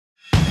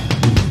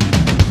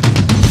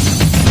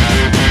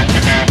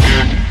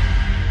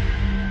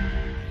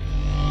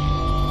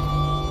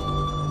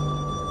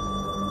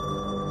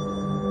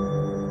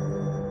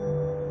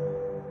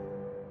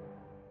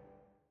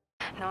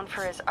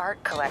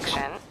art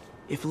collection.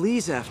 If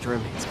Lee's after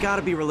him, it's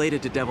gotta be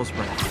related to Devil's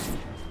Breath.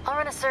 I'll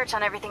run a search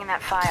on everything in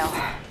that file.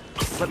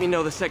 Let me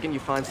know the second you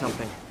find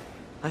something.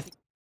 I think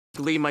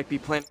Lee might be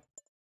planning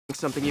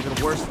something even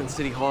worse than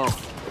City Hall.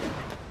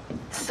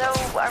 So,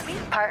 are we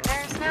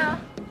partners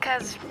now?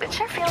 'Cause it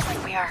sure feels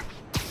like we are.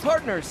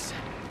 Partners!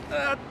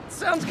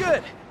 Sounds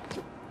good.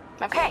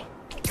 Okay.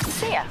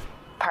 See ya,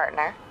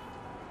 partner.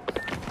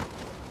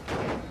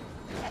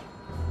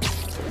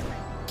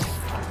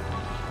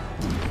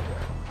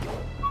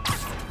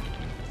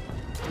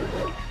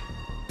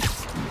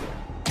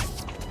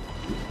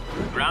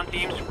 Ground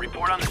teams,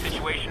 report on the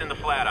situation in the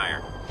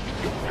Flatiron.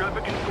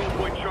 Traffic control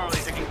point Charlie,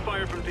 taking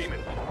fire from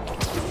demons.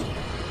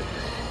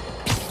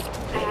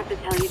 I have to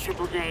tell you,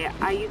 Triple J,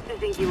 I used to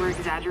think you were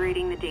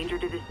exaggerating the danger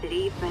to the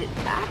city, but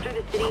after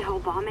the City Hall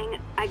bombing,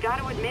 I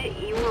gotta admit,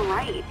 you were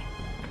right.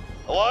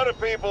 A lot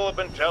of people have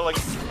been telling...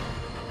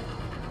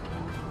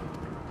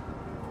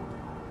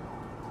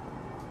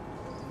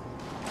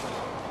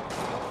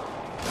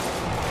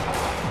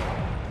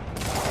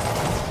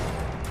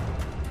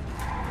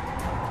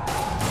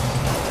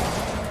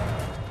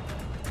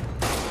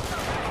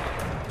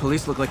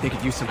 Police look like they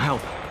could use some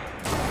help.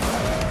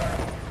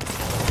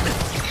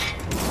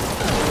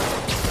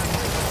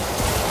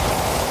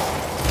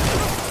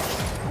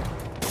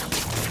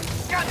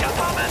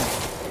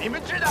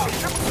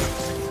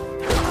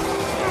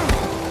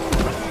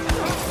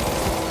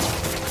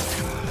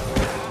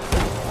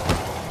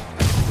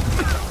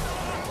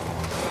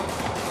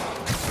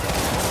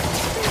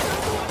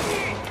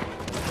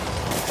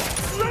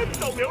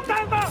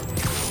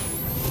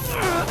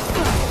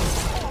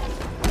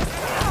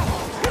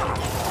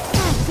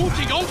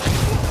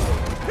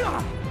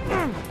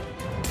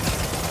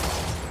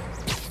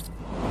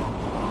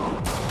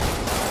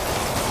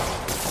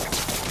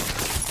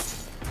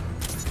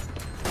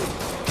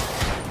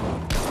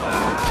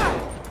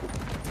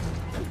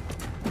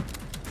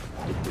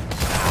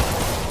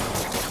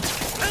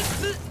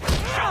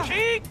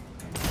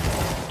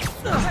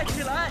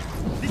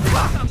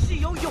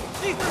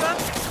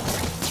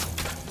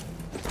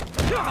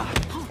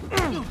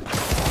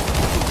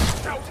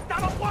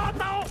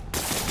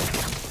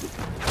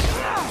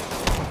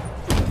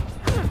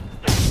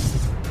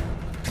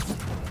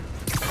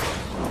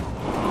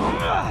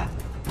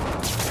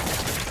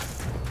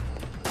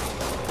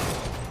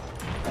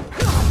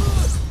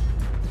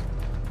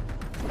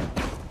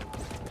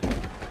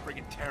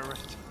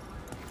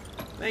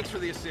 Thanks for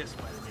the assist,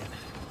 Spider-Man.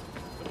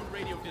 Someone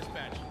radio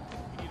dispatch.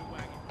 We need a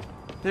wagon.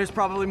 There's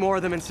probably more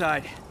of them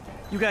inside.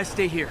 You guys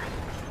stay here.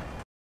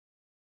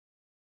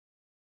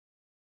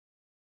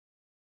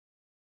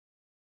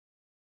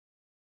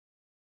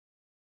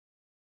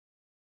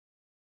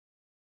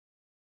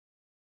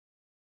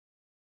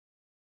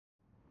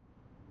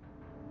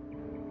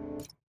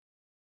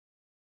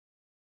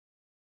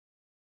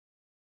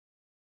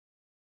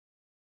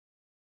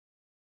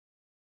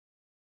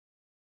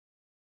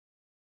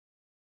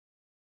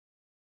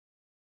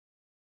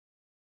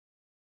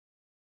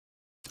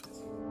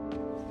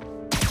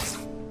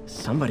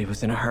 Somebody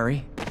was in a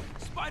hurry.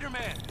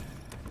 Spider-Man!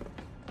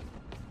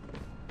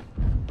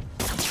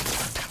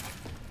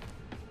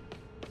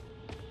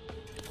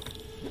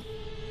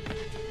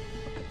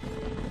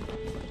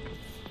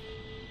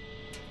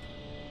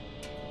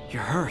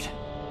 You're hurt.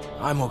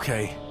 I'm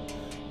okay.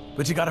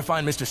 But you gotta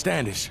find Mr.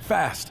 Standish,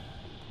 fast.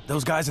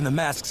 Those guys in the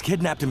masks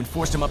kidnapped him and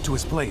forced him up to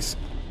his place.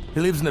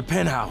 He lives in the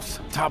penthouse,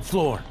 top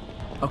floor.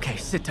 Okay,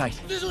 sit tight.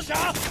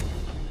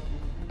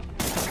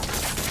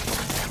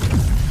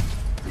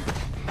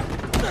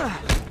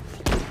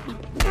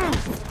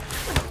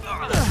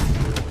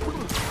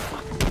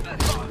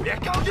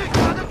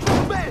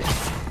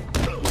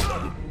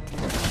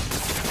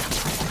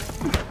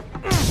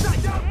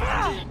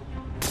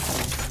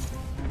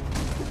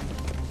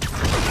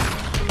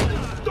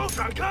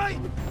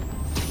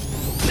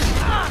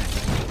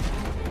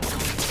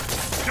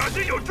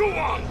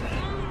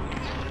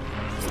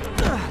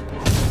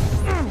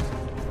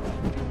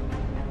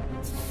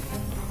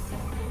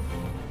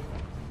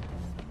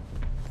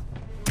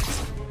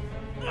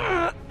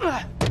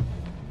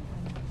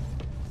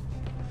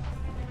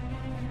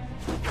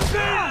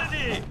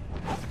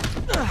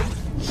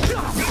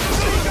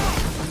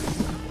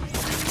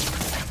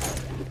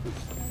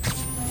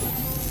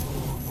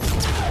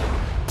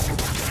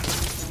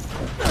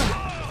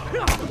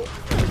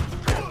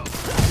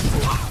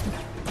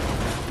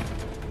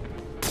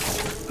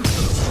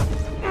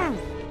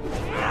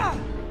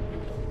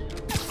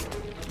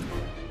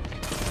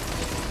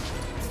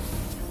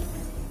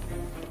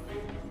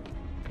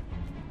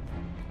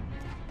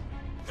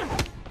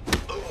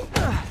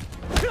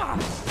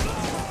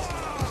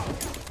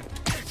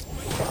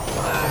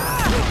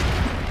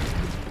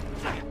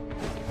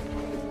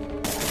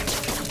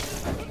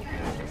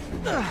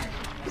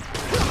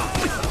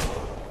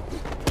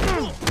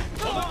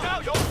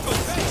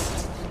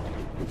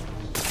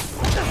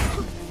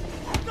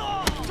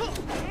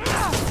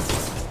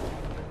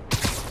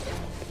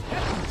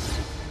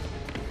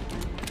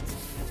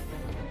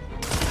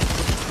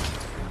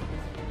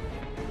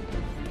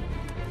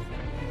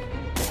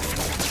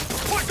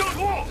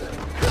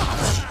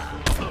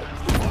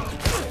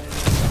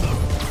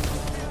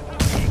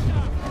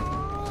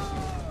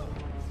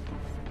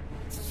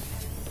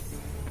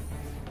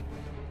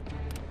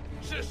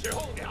 是时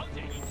候了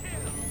解一切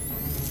了。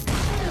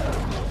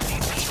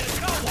你得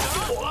让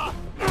我了。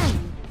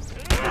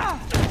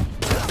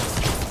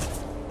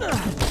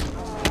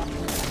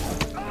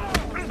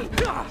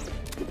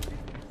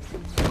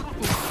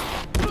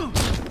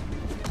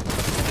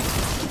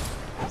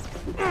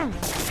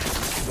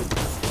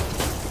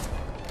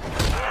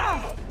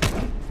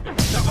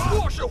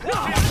若是活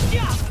人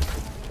家。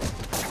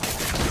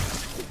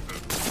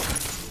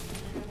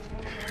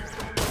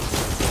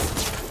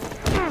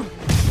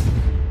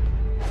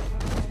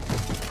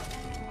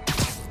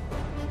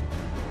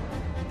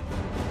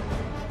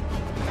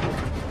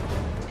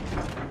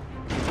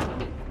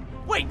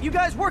 Wait, you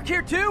guys work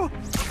here too?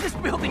 This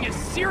building is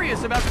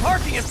serious about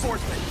parking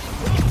enforcement.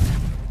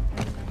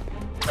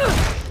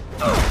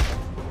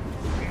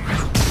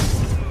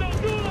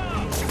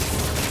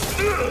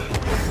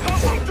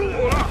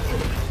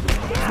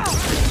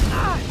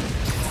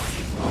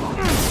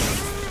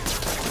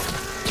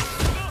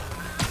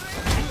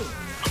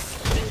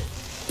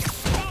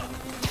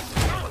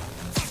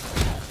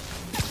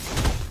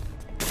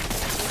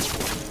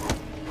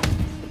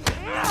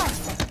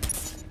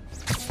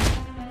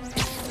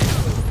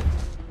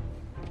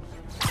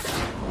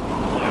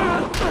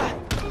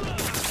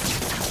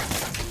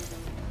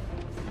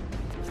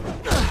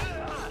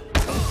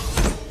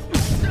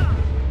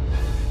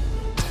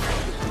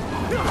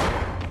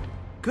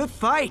 Good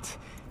fight!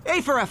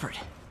 A for effort!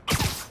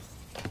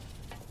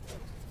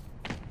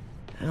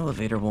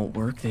 Elevator won't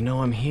work, they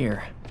know I'm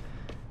here.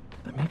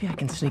 But maybe I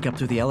can sneak up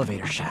through the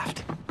elevator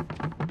shaft.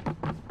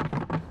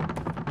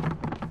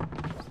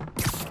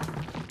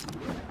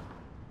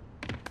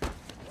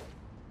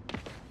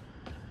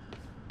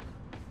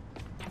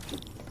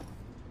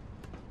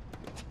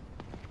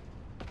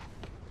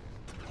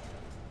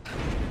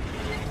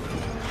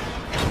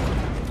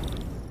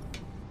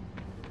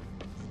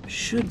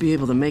 Should be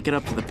able to make it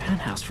up to the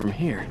penthouse from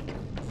here.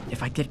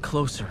 If I get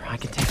closer, I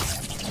can take...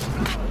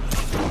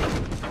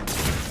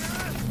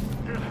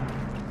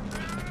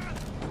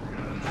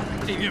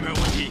 地面没有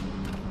问题。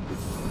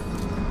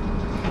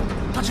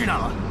他去哪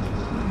了？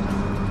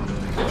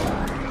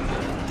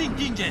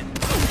定见，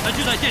他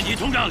就在电梯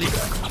通道里。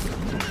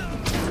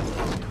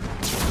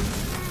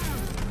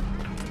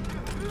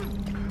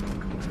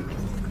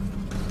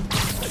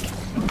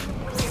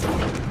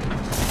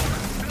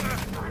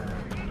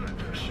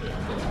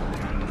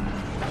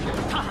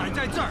他还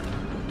在这儿，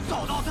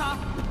找到他。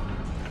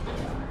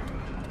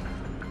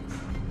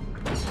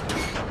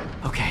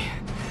 Okay,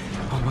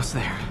 almost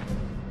there.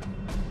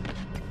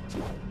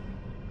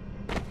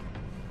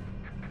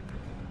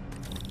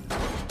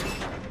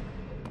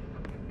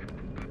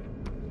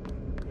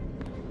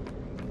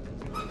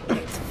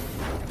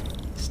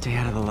 Stay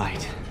out of the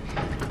light.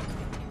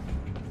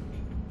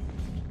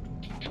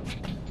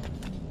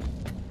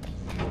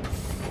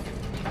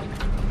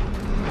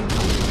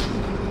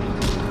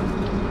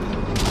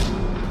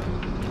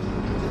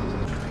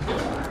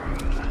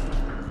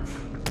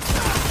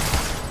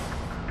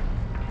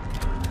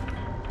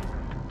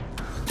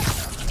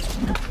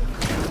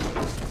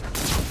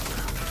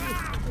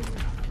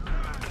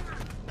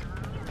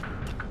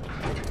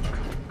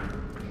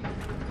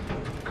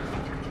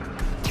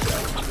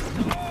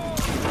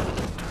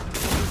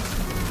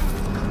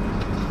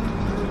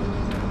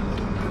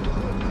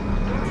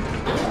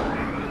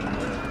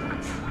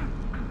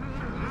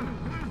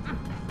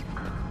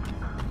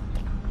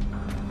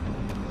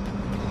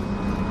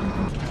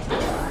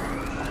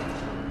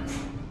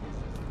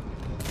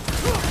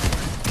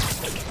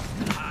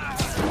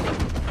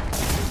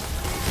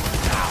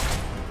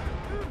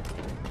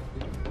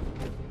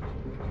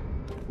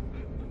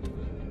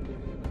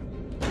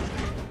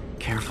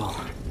 Careful.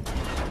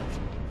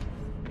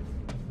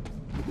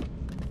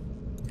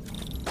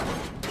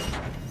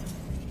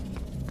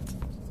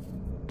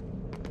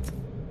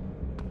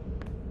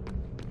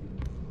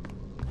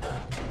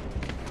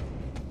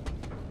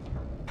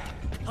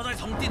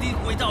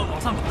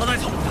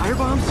 Fire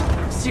bombs?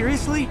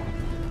 Seriously?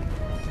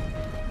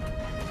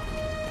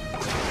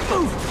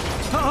 Move!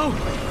 Uh-oh!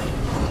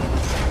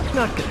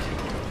 Not good.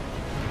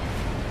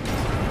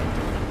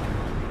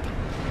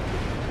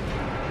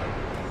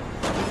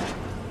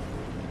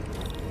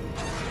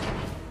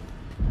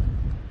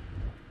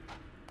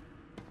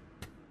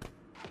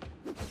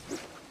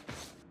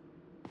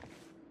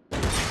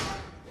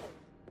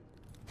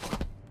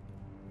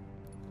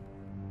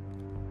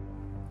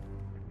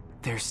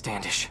 There's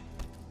Standish.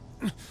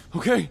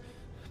 Okay,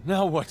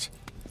 now what?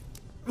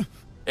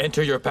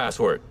 Enter your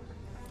password.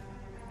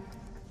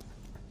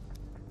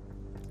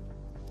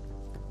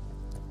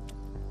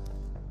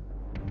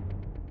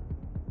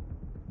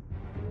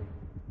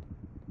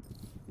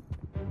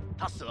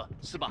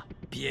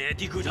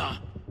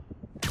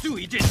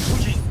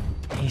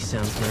 He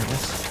sounds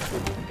nervous.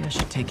 Maybe I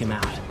should take him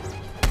out.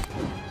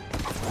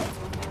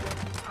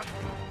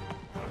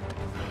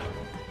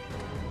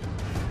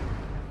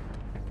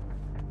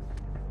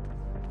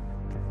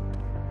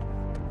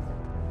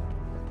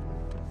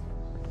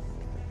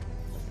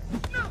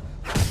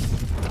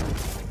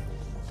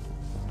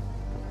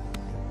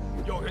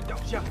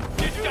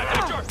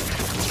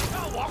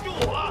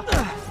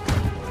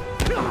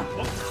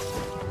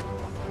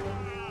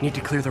 Need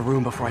to clear the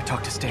room before I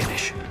talk to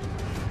Standish.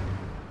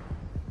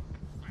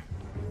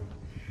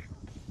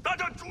 大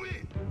家注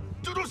意，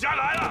蜘蛛侠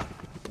来了！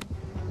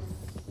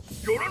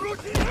有人入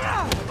侵！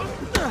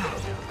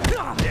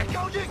别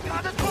靠近，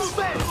卡着后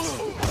背！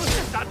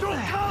打中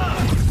他了！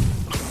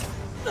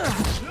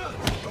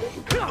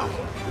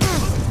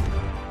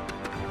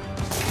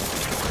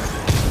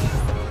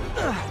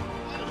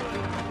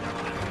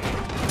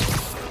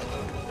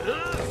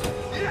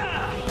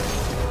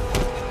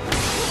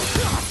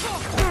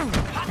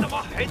他怎么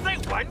还在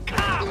顽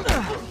抗？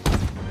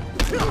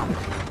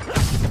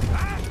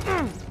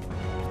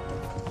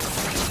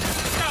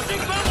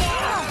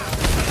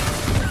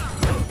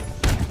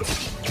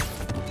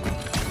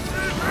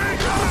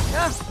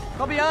 Yeah,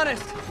 I'll be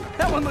honest.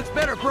 That one looks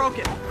better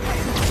broken.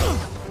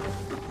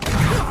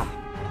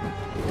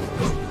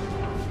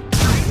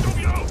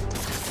 重要！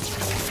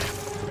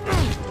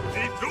你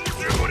阻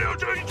止不了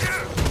这一切！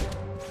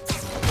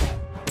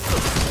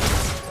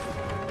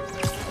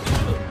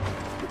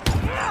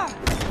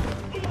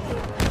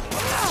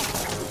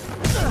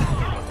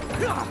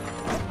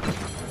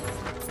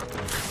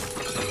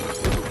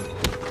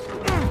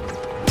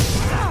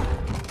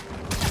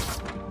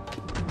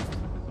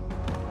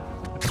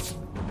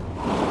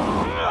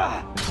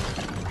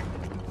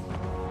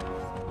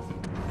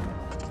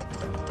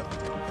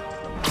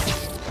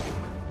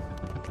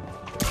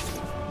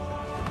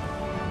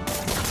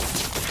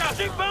 小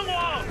心帮我！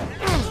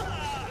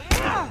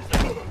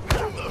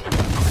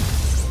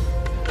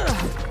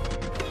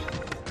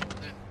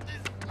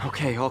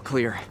 Okay, all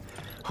clear.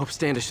 Hope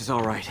Standish is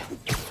all right.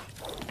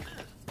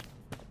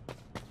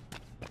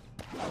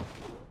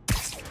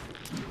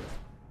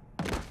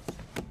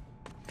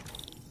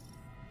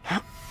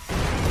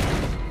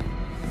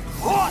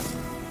 What?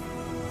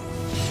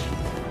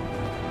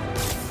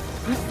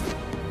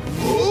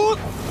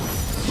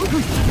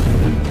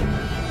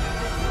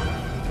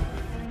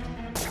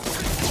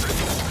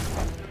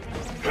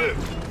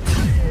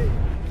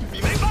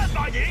 你没办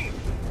法赢，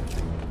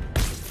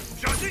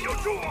小心有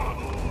助啊！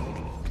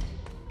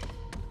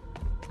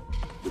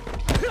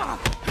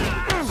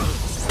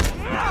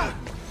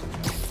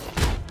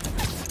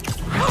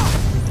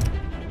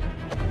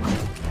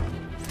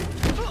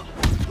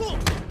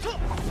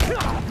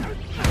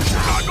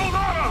 打够他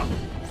了！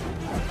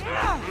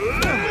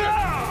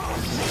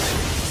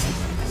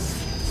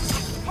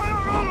他要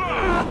扔了！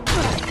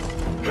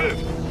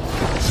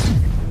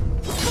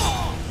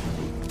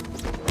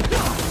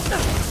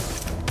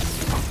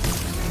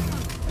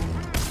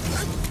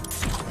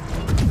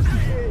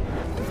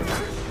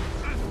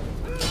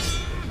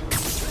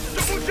这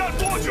不下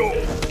多久？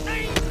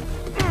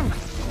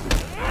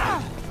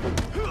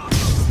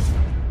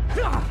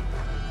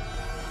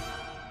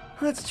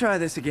 Let's try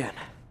this again.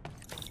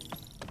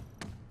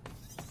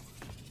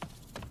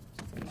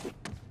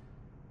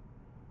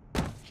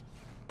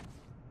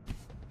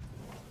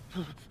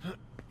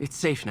 It's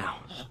safe now.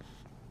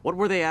 What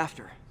were they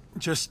after?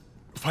 Just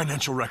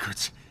financial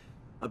records.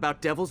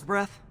 About Devil's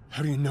Breath?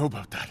 How do you know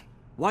about that?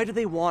 Why do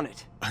they want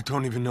it? I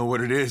don't even know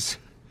what it is.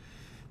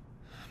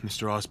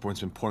 Mr.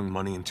 Osborn's been pouring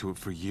money into it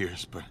for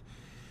years, but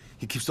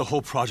he keeps the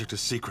whole project a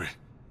secret.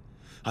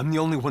 I'm the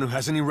only one who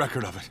has any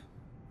record of it.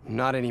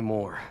 Not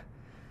anymore.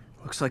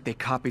 Looks like they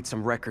copied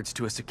some records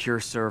to a secure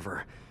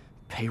server.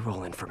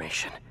 Payroll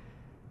information.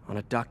 On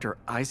a Dr.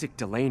 Isaac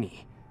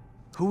Delaney.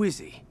 Who is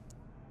he?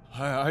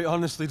 I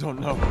honestly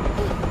don't know.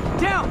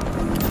 Down!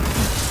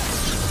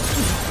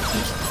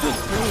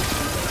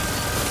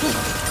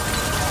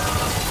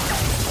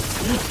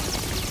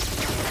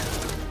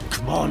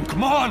 Come on,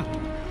 come on!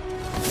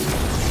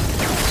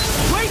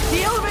 Wait,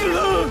 the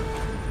elevator!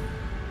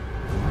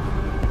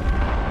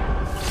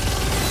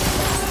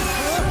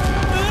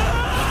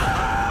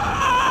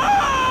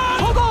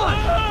 Hold on!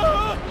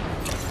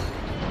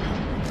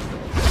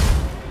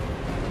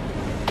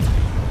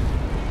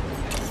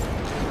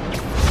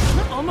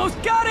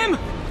 Almost got him!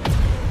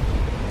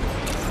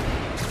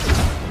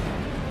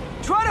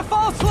 Try to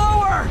fall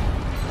slower!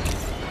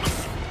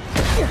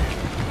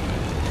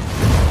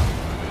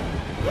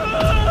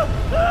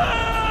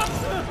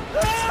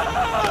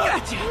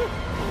 Gotcha!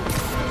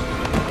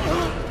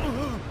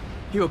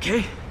 You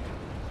okay?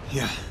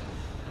 Yeah,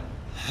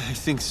 I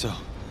think so.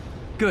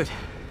 Good.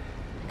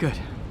 Good.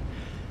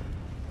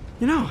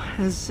 You know,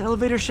 as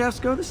elevator shafts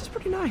go, this is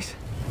pretty nice.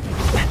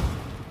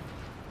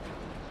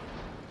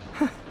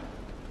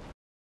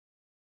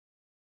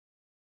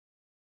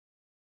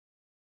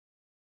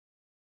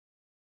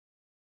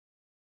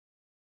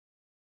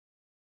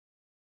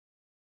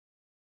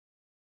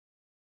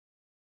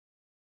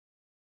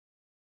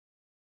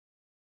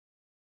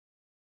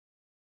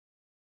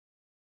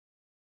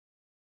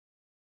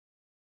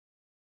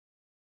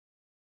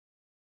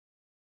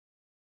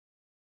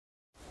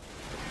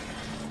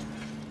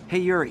 Hey,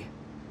 Yuri.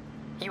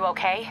 You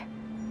okay?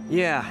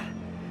 Yeah,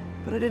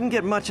 but I didn't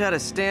get much out of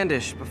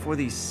Standish before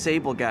these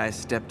Sable guys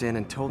stepped in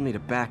and told me to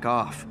back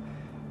off.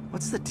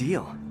 What's the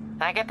deal?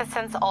 I get the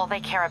sense all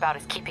they care about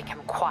is keeping him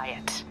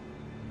quiet.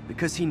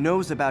 Because he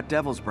knows about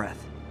Devil's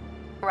Breath.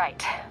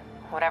 Right.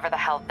 Whatever the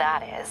hell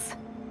that is.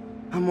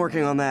 I'm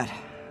working on that.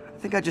 I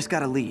think I just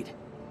got a lead.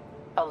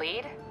 A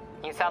lead?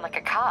 You sound like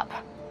a cop.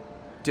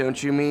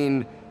 Don't you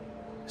mean...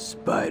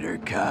 Spider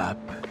Cop?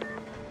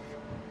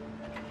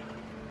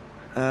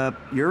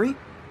 Yuri?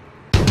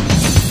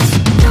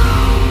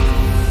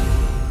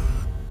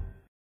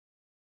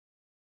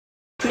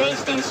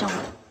 PlayStation